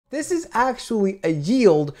This is actually a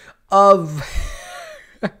yield of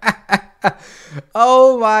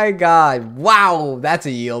oh my god, wow, that's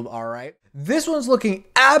a yield. All right, this one's looking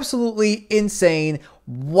absolutely insane.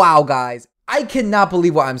 Wow, guys, I cannot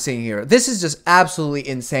believe what I'm seeing here. This is just absolutely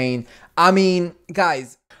insane. I mean,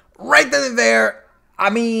 guys, right then and there, I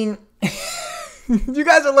mean, you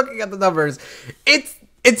guys are looking at the numbers. It's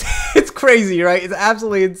crazy, right? It's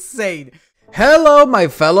absolutely insane. Hello, my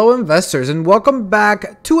fellow investors, and welcome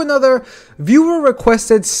back to another viewer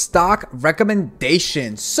requested stock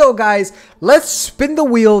recommendation. So guys, let's spin the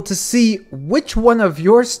wheel to see which one of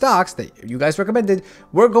your stocks that you guys recommended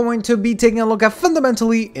we're going to be taking a look at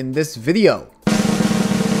fundamentally in this video.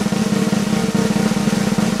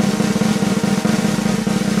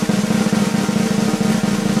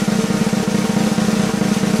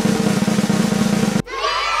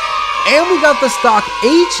 And we got the stock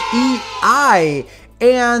HEI.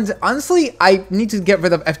 And honestly, I need to get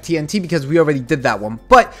rid of FTNT because we already did that one.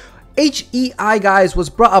 But HEI, guys, was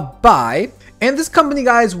brought up by, and this company,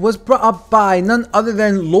 guys, was brought up by none other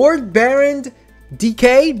than Lord Baron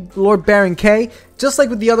DK, Lord Baron K, just like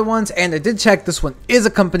with the other ones. And I did check, this one is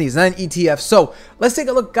a company, it's not an ETF. So let's take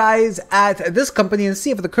a look, guys, at this company and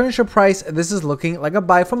see if the current share price, this is looking like a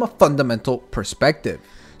buy from a fundamental perspective.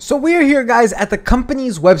 So we're here, guys, at the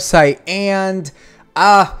company's website, and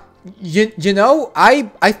you know,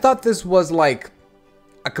 I thought this was like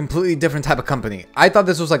a completely different type of company. I thought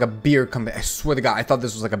this was like a beer company. I swear to God, I thought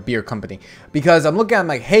this was like a beer company because I'm looking at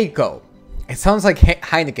like HEICO. It sounds like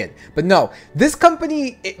Heineken, but no, this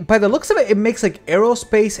company, by the looks of it, it makes like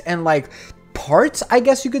aerospace and like parts, I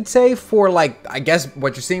guess you could say, for like, I guess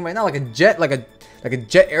what you're seeing right now, like a jet, like a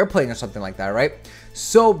jet airplane or something like that, right?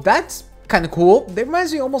 So that's kind of cool. It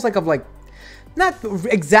reminds me almost like of like, not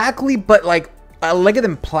exactly, but like a Leggett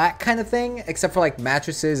and Platt kind of thing, except for like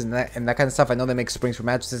mattresses and that kind of stuff. I know they make springs for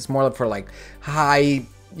mattresses. It's more for like high,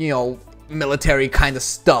 you know, military kind of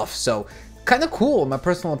stuff. So kind of cool in my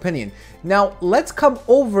personal opinion. Now let's come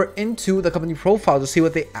over into the company profile to see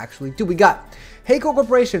what they actually do. We got HEICO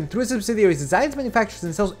Corporation, through its subsidiaries, designs, manufactures,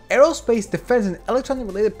 and sells aerospace, defense, and electronic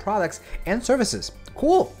related products and services.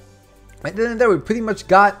 Cool. And then there we pretty much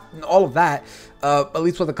got all of that, at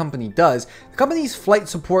least what the company does. The company's flight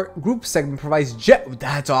support group segment provides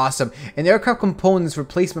that's awesome, and aircraft components,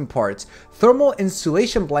 replacement parts, thermal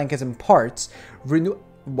insulation blankets and parts, renewable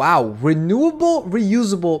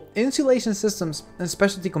reusable insulation systems and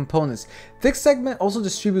specialty components. This segment also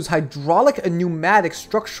distributes hydraulic and pneumatic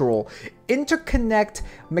structural, interconnect,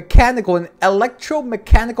 mechanical, and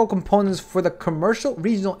electromechanical components for the commercial,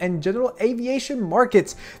 regional, and general aviation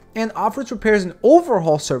markets, and offers repairs and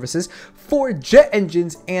overhaul services for jet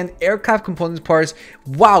engines and aircraft components parts.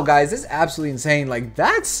 Wow, guys, this is absolutely insane. Like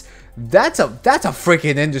that's a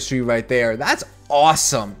freaking industry right there. That's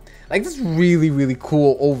awesome. Like, this is really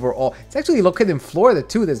cool overall. It's actually located in Florida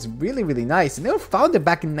too. That's really nice. And they were founded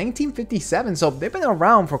back in 1957, so they've been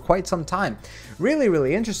around for quite some time.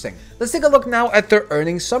 Really interesting. Let's take a look now at their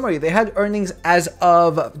earnings summary. They had earnings as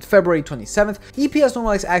of February 27th. EPS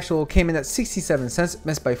normalized actual came in at 67 cents,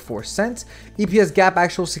 missed by 4 cents. EPS gap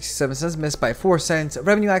actual 67 cents, missed by 4 cents.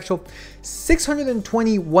 Revenue actual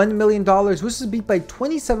 $621 million, which is beat by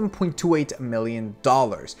 $27.28 million.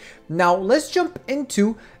 Now let's jump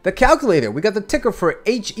into the calculator. We got the ticker for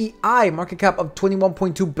HEI, market cap of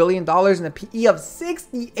 $21.2 billion and a PE of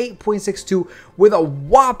 68.62 with a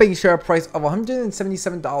whopping share price of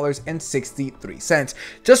 $177.63.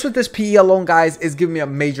 Just with this PE alone, guys, is giving me a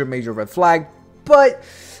major red flag, but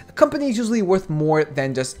a company is usually worth more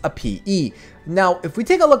than just a PE. Now, if we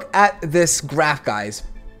take a look at this graph, guys,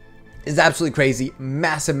 is absolutely crazy.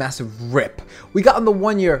 Massive rip. We got on the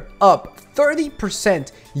 1 year up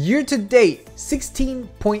 30%, year to date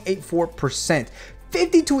 16.84%.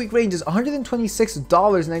 52-week range is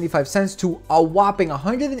 $126.95 to a whopping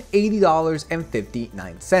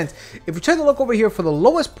 $180.59. If we try to look over here for the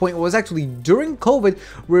lowest point, it was actually during COVID,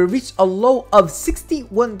 where it reached a low of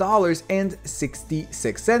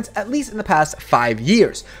 $61.66, at least in the past 5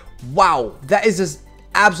 years. Wow, that is just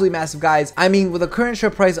absolutely massive, guys. I mean, with a current share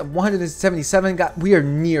price of 177, we are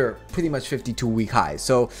near pretty much 52-week highs.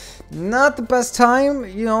 So not the best time,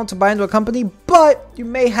 you know, to buy into a company, but you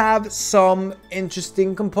may have some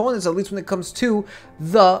interesting components, at least when it comes to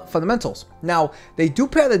the fundamentals. Now, they do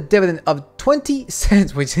pay out a dividend of 20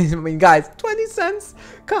 cents, which is, I mean, guys, 20 cents?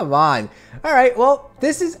 Come on. All right, well,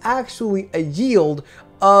 this is actually a yield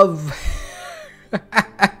of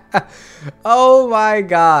oh my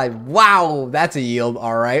god, wow, that's a yield.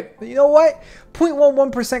 All right, but you know what,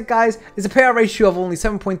 0.11%, guys, is a payout ratio of only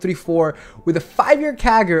 7.34 with a 5-year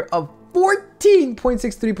CAGR of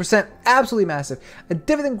 14.63%, absolutely massive. A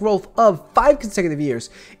dividend growth of 5 consecutive years.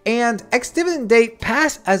 And ex-dividend date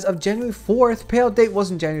passed as of January 4th. Payout date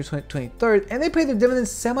was in January 23rd. And they pay their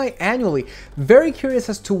dividends semi-annually. Very curious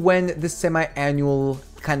as to when this semi-annual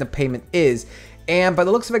kind of payment is. And by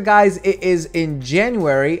the looks of it, guys, it is in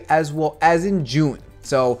January as well as in June.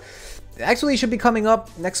 So it actually should be coming up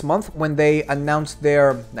next month when they announce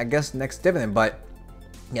their, I guess, next dividend. But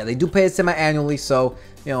yeah, they do pay it semi-annually, so,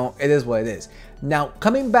 you know, it is what it is. Now,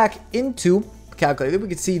 coming back into calculated, we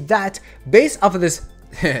can see that based off of this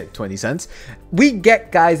 20 cents, we get,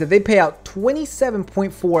 guys, that they pay out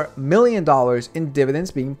 $27.4 million in dividends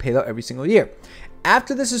being paid out every single year.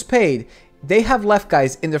 After this is paid, they have left,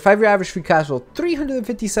 guys, in their 5-year average free cash flow,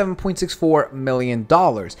 $357.64 million.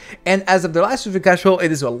 And as of their last free cash flow,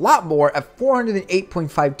 it is a lot more at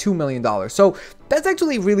 $408.52 million. So that's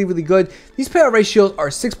actually really, really good. These payout ratios are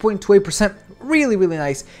 6.28%, really, really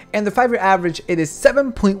nice. And the 5-year average, it is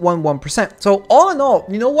 7.11%. So all in all,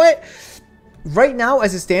 you know what? Right now,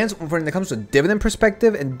 as it stands, when it comes to dividend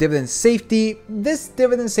perspective and dividend safety, this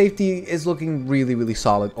dividend safety is looking really, really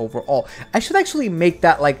solid overall. I should actually make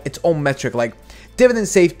that like its own metric, like dividend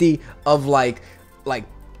safety of like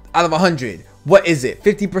out of 100. What is it?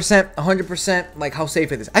 50%, 100%? Like how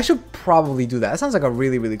safe it is? I should probably do that. That sounds like a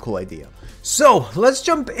really, really cool idea. So let's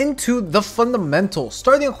jump into the fundamentals.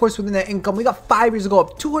 Starting, of course, with the net income, we got 5 years ago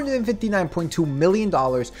of $259.2 million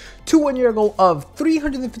to 1 year ago of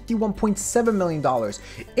 $351.7 million,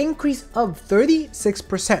 increase of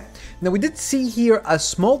 36%. Now we did see here a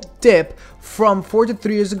small dip from 4 to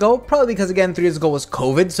 3 years ago, probably because again 3 years ago was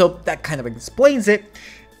COVID, so that kind of explains it.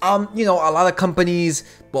 You know, a lot of companies,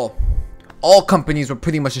 well, all companies were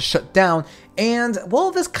pretty much just shut down, and well,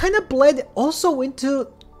 this kind of bled also into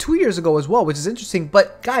 2 years ago as well, which is interesting.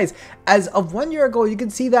 But guys, as of 1 year ago, you can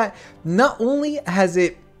see that not only has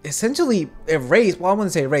it essentially erased, well, I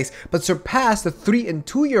wouldn't say erased, but surpassed the 3 and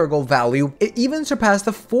 2 year ago value, it even surpassed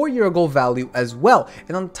the 4 year ago value as well.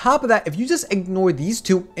 And on top of that, if you just ignore these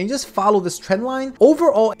two and you just follow this trend line,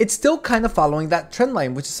 overall, it's still kind of following that trend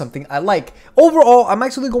line, which is something I like. Overall, I'm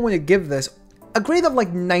actually going to give this a grade of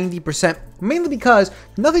like 90%, mainly because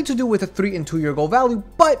nothing to do with the 3 and 2 year ago value,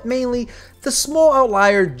 but mainly the small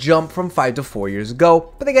outlier jump from 5 to 4 years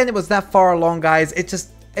ago. But again, it was that far along, guys. It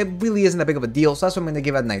really isn't that big of a deal, so that's what I'm going to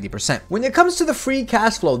give it 90%. When it comes to the free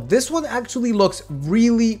cash flow, this one actually looks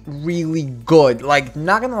really, really good. Like,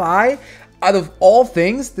 not gonna lie, out of all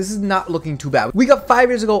things, this is not looking too bad. We got 5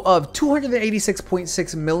 years ago of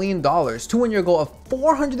 $286.6 million to 1 year ago of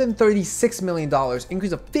 $436 million,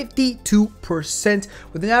 increase of 52%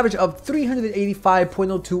 with an average of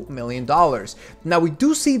 $385.02 million. Now, we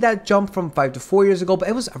do see that jump from 5 to 4 years ago, but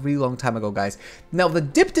it was a really long time ago, guys. Now, the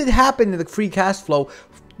dip did happen in the free cash flow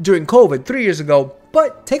during COVID 3 years ago,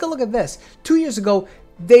 but take a look at this. 2 years ago,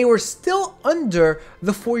 they were still under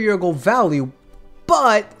the 4 year ago value.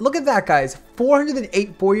 But look at that, guys.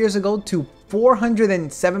 408 4 years ago to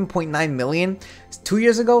 407.9 million 2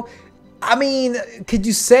 years ago. I mean, could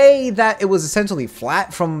you say that it was essentially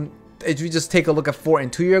flat from, if you just take a look at 4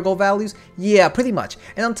 and 2 year ago values? Yeah, pretty much.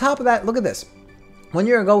 And on top of that, look at this. 1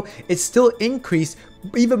 year ago, it still increased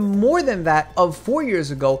even more than that of 4 years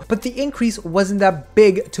ago, but the increase wasn't that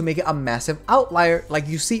big to make it a massive outlier like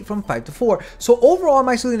you see from 5 to 4. So overall, I'm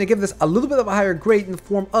actually going to give this a little bit of a higher grade in the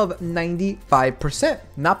form of 95%.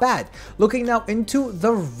 Not bad. Looking now into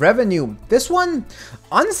the revenue. This one,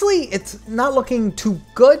 honestly, it's not looking too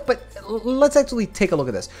good, but let's actually take a look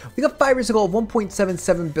at this. We got 5 years ago of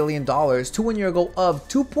 $1.77 billion to 1 year ago of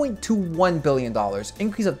 $2.21 billion,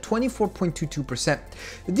 increase of 24.22%.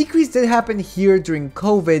 The decrease did happen here during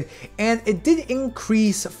COVID, and it did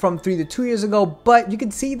increase from 3 to 2 years ago, but you can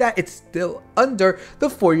see that it's still under the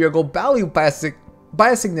 4 year ago value by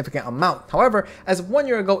a significant amount. However, as of 1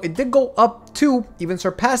 year ago, it did go up to even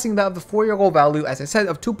surpassing that of the 4 year ago value, as I said,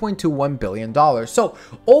 of $2.21 billion. So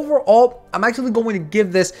overall, I'm actually going to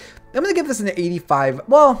give this, I'm going to give this an 85.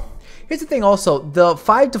 Well, here's the thing also, the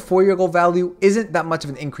 5 to 4 year ago value isn't that much of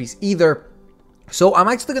an increase either. So I'm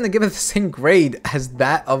actually going to give it the same grade as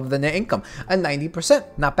that of the net income, a 90%,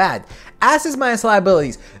 not bad. Assets minus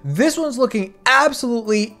liabilities, this one's looking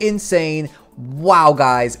absolutely insane. Wow,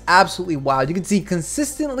 guys, absolutely wow. You can see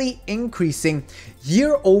consistently increasing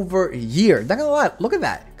year over year. Not gonna lie, look at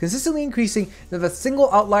that. Consistently increasing, not a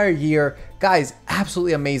single outlier year. Guys,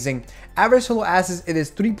 absolutely amazing. Average total assets, it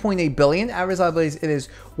is 3.8 billion. Average liabilities, it is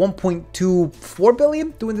 1.24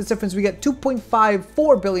 billion. Doing this difference, we get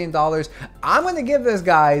 $2.54 billion. I'm gonna give this,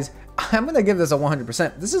 guys, I'm going to give this a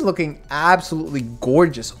 100%. This is looking absolutely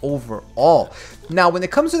gorgeous overall. Now, when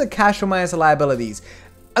it comes to the cash flow minus the liabilities,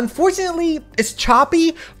 Unfortunately, it's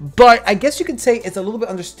choppy, but I guess you could say it's a little bit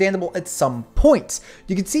understandable at some points.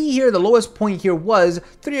 You can see here the lowest point here was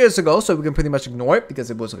 3 years ago, so we can pretty much ignore it because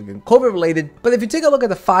it was again COVID related. But if you take a look at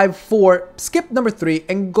the 5-4, skip number 3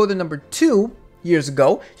 and go to number 2 years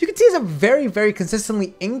ago, you can see it's a very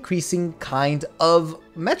consistently increasing kind of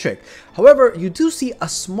metric. However, you do see a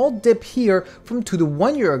small dip here from 2 to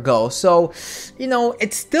 1 year ago. So, you know,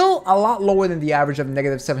 it's still a lot lower than the average of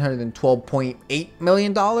negative $712.8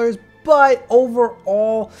 million. But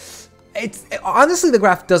overall, it's honestly, the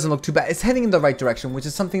graph doesn't look too bad. It's heading in the right direction, which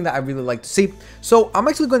is something that I really like to see. So I'm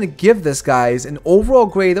actually going to give this, guys, an overall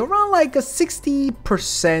grade around like a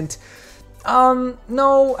 60%.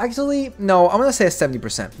 No, actually, no, I'm gonna say a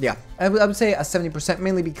 70%. Yeah, I would say a 70%,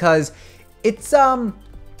 mainly because it's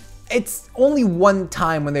only one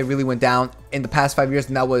time when they really went down in the past 5 years,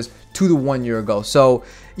 and that was 2 to 1 year ago. So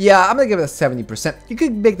yeah, I'm gonna give it a 70%. You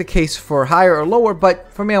could make the case for higher or lower,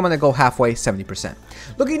 but for me, I'm gonna go halfway, 70%.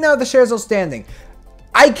 Looking now at the shares outstanding,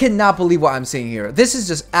 I cannot believe what I'm seeing here. This is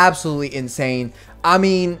just absolutely insane. I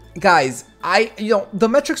mean, guys, the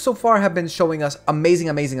metrics so far have been showing us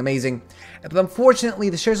amazing. But unfortunately,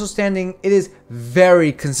 the shares outstanding, it is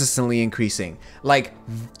very consistently increasing, like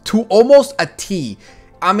to almost a T.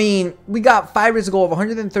 I mean, we got 5 years ago of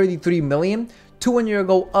 133 million, 1 year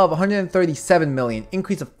ago of 137 million,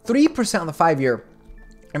 increase of 3% on the 5-year.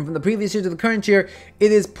 And from the previous year to the current year,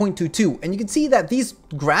 it is 0.22. And you can see that these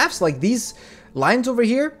graphs, like these lines over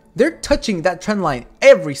here, they're touching that trend line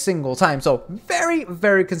every single time. So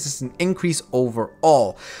very consistent increase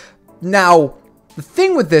overall. Now, the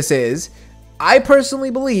thing with this is, I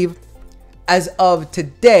personally believe, as of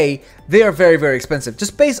today, they are very expensive,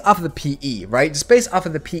 just based off of the PE, right? Just based off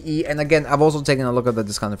of the PE. And again, I've also taken a look at the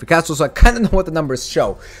discounted free cash flow, so I kind of know what the numbers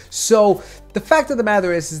show. So the fact of the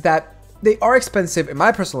matter is that they are expensive, in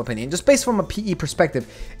my personal opinion, just based from a PE perspective.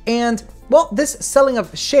 And, well, this selling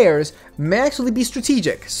of shares may actually be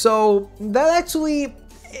strategic. So that actually,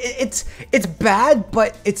 it's bad,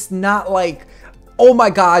 but it's not like, oh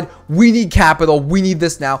my God, we need capital, we need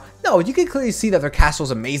this now. No, you can clearly see that their cash flow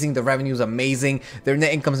is amazing, their revenue is amazing, their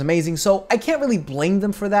net income is amazing. So I can't really blame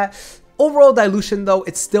them for that. Overall dilution, though,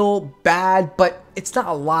 it's still bad, but it's not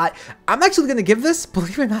a lot. I'm actually going to give this,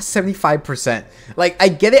 believe it or not, 75%. Like, I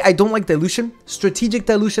get it. I don't like dilution. Strategic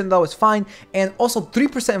dilution, though, is fine. And also,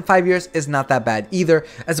 3% in 5 years is not that bad either,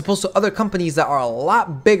 as opposed to other companies that are a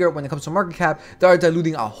lot bigger when it comes to market cap that are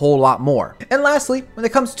diluting a whole lot more. And lastly, when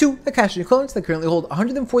it comes to the cash equivalents, they currently hold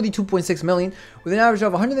 142.6 million with an average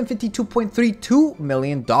of $152.32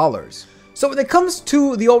 million. So when it comes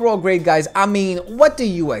to the overall grade, guys, I mean, what do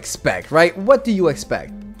you expect, right? What do you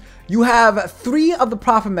expect? You have 3 of the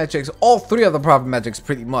profit metrics, all 3 of the profit metrics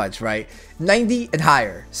pretty much, right? 90 and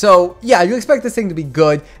higher. So yeah, you expect this thing to be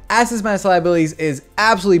good. Assets minus liabilities is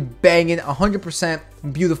absolutely banging, 100%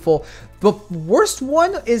 beautiful. The worst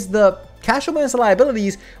one is the cash flow minus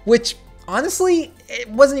liabilities, which honestly, it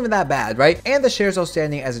wasn't even that bad, right? And the shares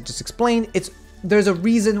outstanding, as I just explained, there's a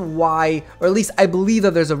reason why, or at least I believe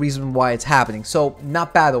that there's a reason why it's happening. So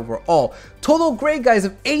not bad overall. Total grade, guys,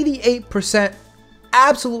 of 88%.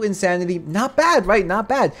 Absolute insanity. Not bad, right? Not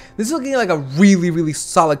bad. This is looking like a really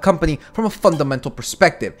solid company from a fundamental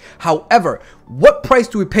perspective. However, what price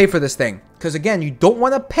do we pay for this thing? Because again, you don't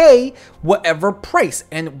want to pay whatever price.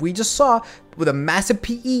 And we just saw with a massive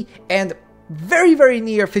PE and very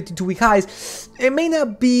near 52-week highs, it may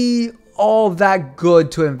not be all that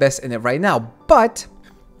good to invest in it right now. But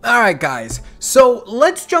all right, guys, so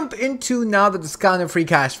let's jump into now the discounted free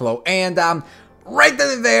cash flow. And right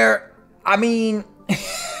there, I mean,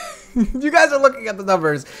 you guys are looking at the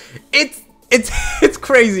numbers. It's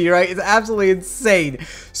crazy, right? It's absolutely insane.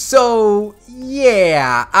 So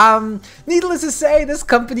yeah, needless to say, this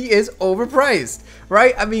company is overpriced,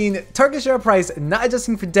 right? I mean, target share price, not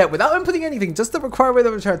adjusting for debt, without inputting anything, just the required rate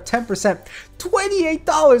of return, 10%,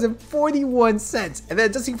 $28.41, and then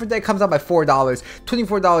adjusting for debt comes out by $4,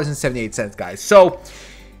 $24.78, guys. So,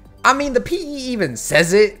 I mean, the PE even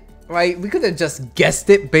says it, right? We could have just guessed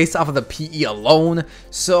it based off of the PE alone.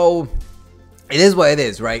 So it is what it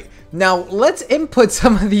is, right? Now let's input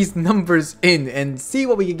some of these numbers in and see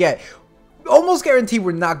what we can get. Almost guarantee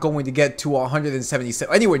we're not going to get to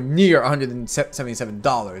 177, anywhere near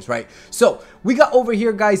 $177, right? So we got over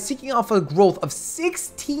here, guys, seeking off a growth of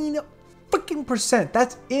 16%.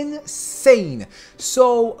 That's insane.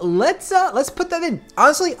 So let's put that in.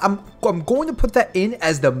 Honestly, I'm going to put that in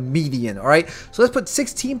as the median. All right, so let's put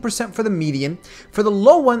 16% for the median. For the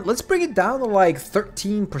low one, let's bring it down to like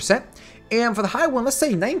 13%. And for the high one, let's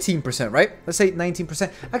say 19%, right? Let's say 19%.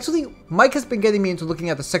 Actually, Mike has been getting me into looking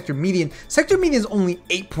at the sector median. Sector median is only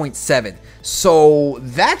 8.7. So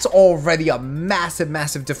that's already a massive,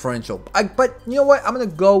 massive differential. But you know what? I'm going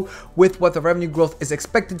to go with what the revenue growth is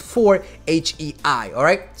expected for HEI, all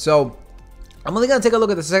right? So I'm only going to take a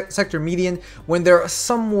look at the sector median when they're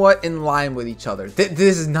somewhat in line with each other.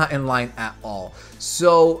 This is not in line at all.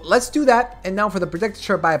 So let's do that. And now for the projected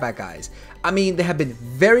share buyback, guys. I mean, they have been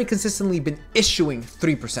very consistently been issuing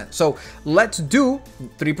 3%. So let's do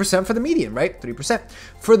 3% for the median, right? 3%.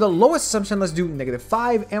 For the lowest assumption, let's do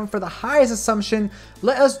 -5. And for the highest assumption,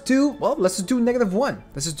 let's just do -1. Let's just do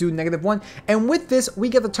 -1. And with this, we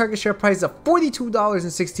get the target share price of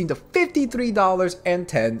 $42.16 to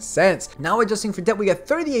 $53.10. Now adjusting for debt, we get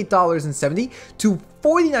 $38.70 to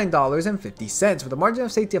 $49.50 with a margin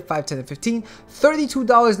of safety of 5, 10, and 15,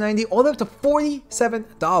 $32.90 all the way up to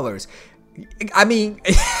 $47. I mean,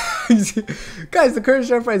 guys, the current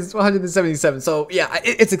share price is 177. So yeah,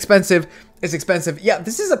 it's expensive. It's expensive. Yeah,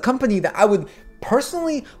 this is a company that I would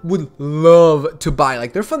personally love to buy.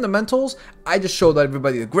 Like their fundamentals, I just showed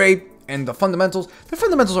everybody the grade and the fundamentals. The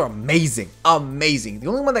fundamentals are amazing, amazing. The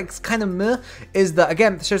only one that's kind of meh is the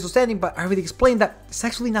shares outstanding. But I already explained that it's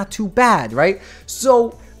actually not too bad, right?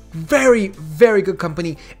 So very, very good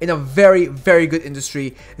company in a very, very good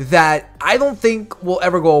industry that I don't think will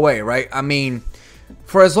ever go away, right? I mean,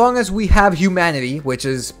 for as long as we have humanity, which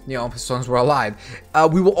is, you know, as long as we're alive,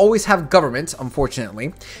 we will always have government,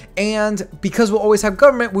 unfortunately. And because we'll always have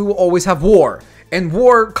government, we will always have war. And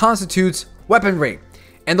war constitutes weaponry.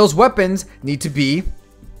 And those weapons need to be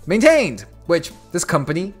maintained, which this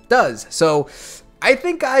company does. So I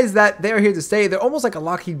think, guys, that they're here to stay. They're almost like a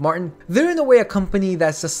Lockheed Martin. They're in a way a company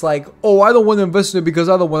that's just like, oh, I don't want to invest in it because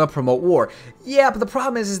I don't want to promote war. Yeah, but the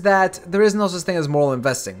problem is that there is no such thing as moral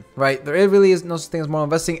investing, right? There really is no such thing as moral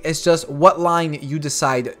investing. It's just what line you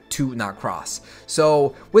decide to not cross.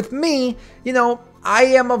 So with me, you know, I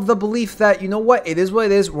am of the belief that, you know what, it is what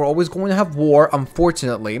it is. We're always going to have war,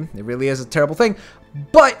 unfortunately. It really is a terrible thing.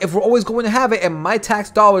 But if we're always going to have it and my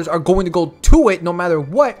tax dollars are going to go to it no matter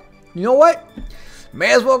what, you know what?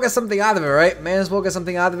 May as well get something out of it, right? May as well get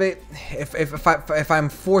something out of it if I'm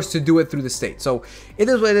forced to do it through the state. So it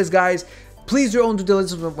is what it is, guys. Please do your own due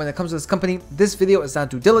diligence when it comes to this company. This video is not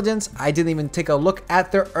due diligence. I didn't even take a look at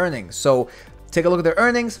their earnings. So take a look at their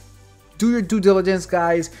earnings. Do your due diligence,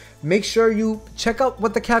 guys. Make sure you check out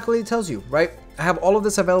what the calculator tells you, right? I have all of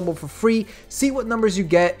this available for free. See what numbers you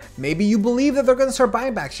get. Maybe you believe that they're going to start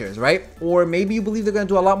buying back shares, right? Or maybe you believe they're going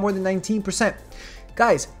to do a lot more than 19%.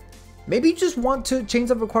 Guys, maybe you just want to change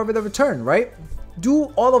the required rate of return, right? Do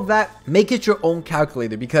all of that. Make it your own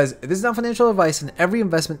calculator because this is not financial advice and every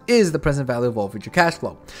investment is the present value of all future cash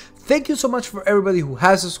flow. Thank you so much for everybody who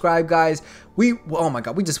has subscribed, guys. Oh my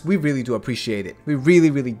God, we really do appreciate it. We really,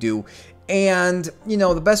 really do. And you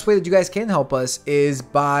know, the best way that you guys can help us is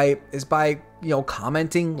by you know,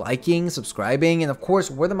 commenting, liking, subscribing, and of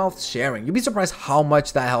course word of mouth sharing. You'd be surprised how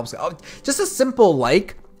much that helps. Just a simple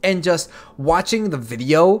like and just watching the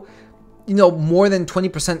video, you know, more than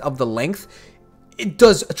 20% of the length, it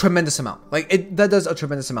does a tremendous amount. That does a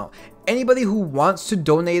tremendous amount. Anybody who wants to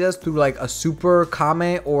donate us through like a super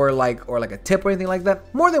comment or like a tip or anything like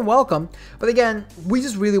that, more than welcome. But again, we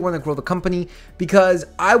just really want to grow the company because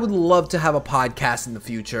I would love to have a podcast in the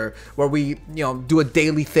future where we, you know, do a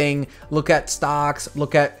daily thing, look at stocks,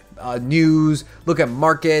 look at news, look at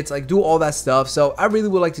markets, like do all that stuff. So I really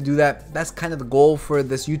would like to do that. That's kind of the goal for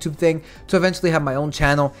this YouTube thing, to eventually have my own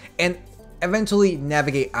channel and eventually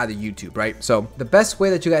navigate out of YouTube, right? So the best way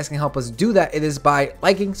that you guys can help us do that, it is by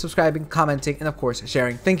liking, subscribing, commenting, and of course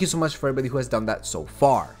sharing. Thank you so much for everybody who has done that so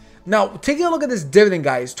far. Now, taking a look at this dividend,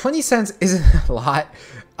 guys, 20 cents isn't a lot,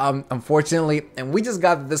 unfortunately, and we just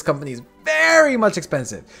got that this company is very much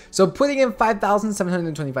expensive. So putting in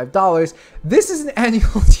 $5,725, this is an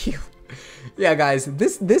annual yield. Yeah, guys,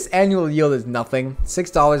 this annual yield is nothing,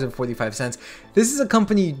 $6.45. This is a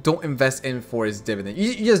company you don't invest in for its dividend.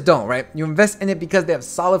 You just don't, right? You invest in it because they have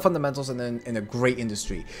solid fundamentals and then in a great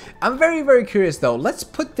industry. I'm very, very curious though. Let's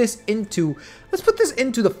put this into the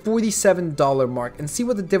 $47 mark and see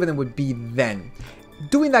what the dividend would be then.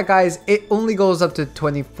 Doing that, guys, it only goes up to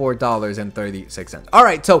 $24.36. All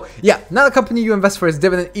right, so yeah, not a company you invest for its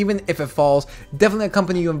dividend, even if it falls. Definitely a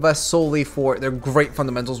company you invest solely for their great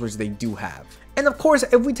fundamentals, which they do have. And of course,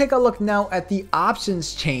 if we take a look now at the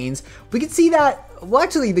options chains, we can see that, well,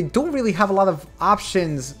 actually, they don't really have a lot of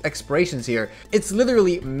options expirations here. It's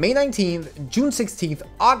literally May 19th, June 16th,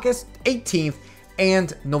 August 18th,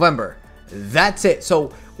 and November. That's it.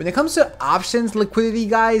 So When it comes to options liquidity,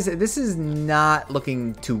 guys, this is not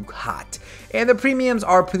looking too hot. And the premiums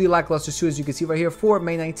are pretty lackluster too, as you can see right here for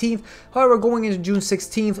May 19th. However, going into June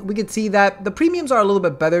 16th, we can see that the premiums are a little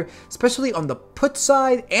bit better, especially on the put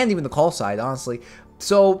side and even the call side, honestly.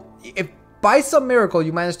 So if by some miracle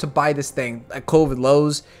you manage to buy this thing at COVID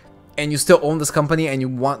lows and you still own this company and you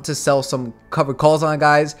want to sell some covered calls on it,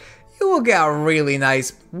 guys, you will get a really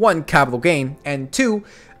nice, one, capital gain, and two,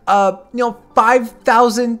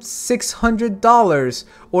 $5,600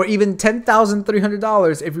 or even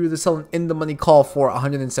 $10,300 if you were to sell an in-the-money call for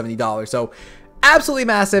 $170. So absolutely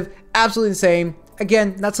massive, absolutely insane.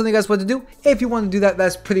 Again, not something you guys want to do. If you want to do that,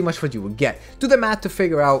 that's pretty much what you would get. Do the math to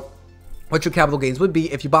figure out what your capital gains would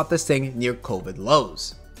be if you bought this thing near COVID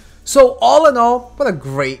lows. So all in all, what a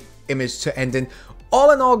great image to end in.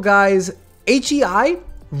 All in all, guys, HEI,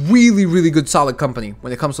 really good solid company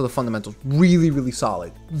when it comes to the fundamentals. Really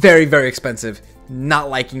solid. Very expensive. Not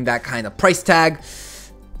liking that kind of price tag.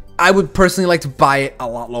 I would personally like to buy it a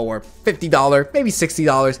lot lower. $50, maybe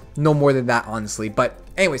 $60. No more than that, honestly. But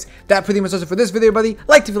anyways, that pretty much does it for this video, everybody.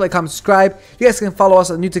 Like to feel like, comment, subscribe. You guys can follow us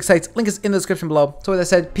on new tech sites. Link is in the description below. So as I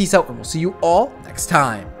said, peace out, and we'll see you all next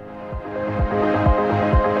time.